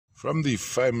from the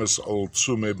famous old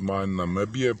Tsumeb mine,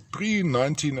 Namibia,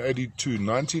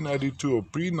 pre-1982 or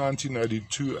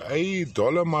pre-1982, a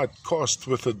dolomite cast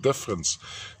with a difference.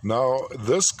 Now,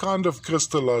 this kind of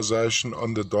crystallization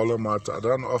on the dolomite I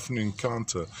don't often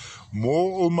encounter.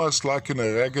 More almost like an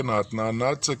aragonite. Now,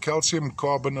 it's a calcium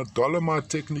carbonate. Dolomite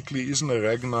technically is an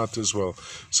aragonite as well.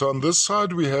 So on this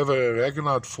side we have an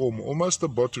aragonite form, almost a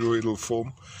boteroidal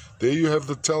form. There you have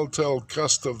the telltale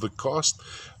crust of the cast.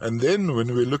 And then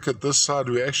when we look at this side,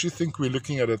 we actually think we're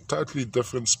looking at a totally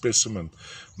different specimen.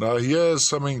 Now here's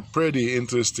something pretty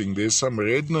interesting. There's some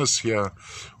redness here,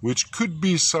 which could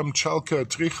be some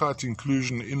chalcotrichite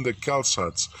inclusion in the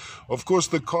calcites. Of course,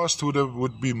 the cast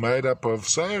would be made up of,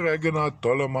 say, aragonite,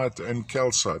 dolomite, and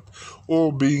calcite,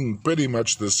 all being pretty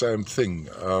much the same thing.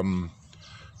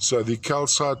 So the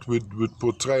calcite would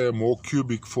portray a more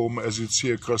cubic form, as you'd see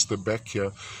across the back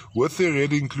here, with the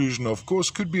red inclusion. Of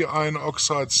course, could be iron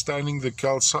oxide staining the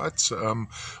calcites. I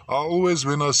always,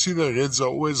 when I see the reds, I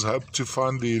always hope to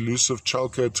find the elusive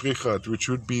chalcotrichite, which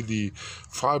would be the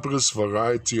fibrous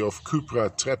variety of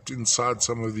cuprite trapped inside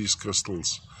some of these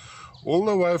crystals. All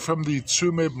the way from the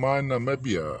Tsumeb mine,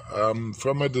 Namibia.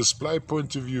 From a display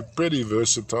point of view, pretty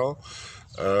versatile.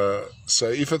 So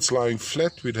if it's lying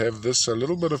flat, we'd have this, a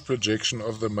little bit of projection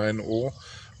of the main ore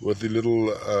with the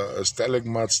little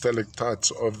stalagmites,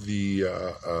 stalactites of the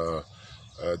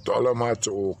dolomite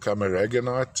or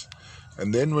camaragonite.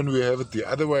 And then when we have it the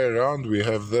other way around, we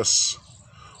have this,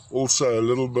 also a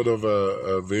little bit of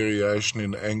a variation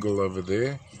in angle over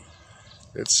there.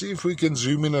 Let's see if we can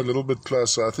zoom in a little bit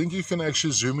closer. I think you can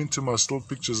actually zoom into my still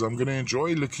pictures. I'm going to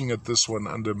enjoy looking at this one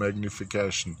under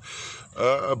magnification.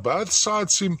 Both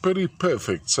sides seem pretty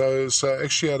perfect. So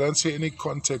actually I don't see any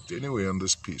contact anywhere on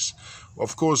this piece.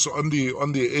 Of course, on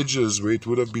the edges where it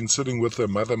would have been sitting with the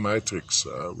mother matrix,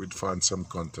 we'd find some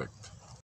contact.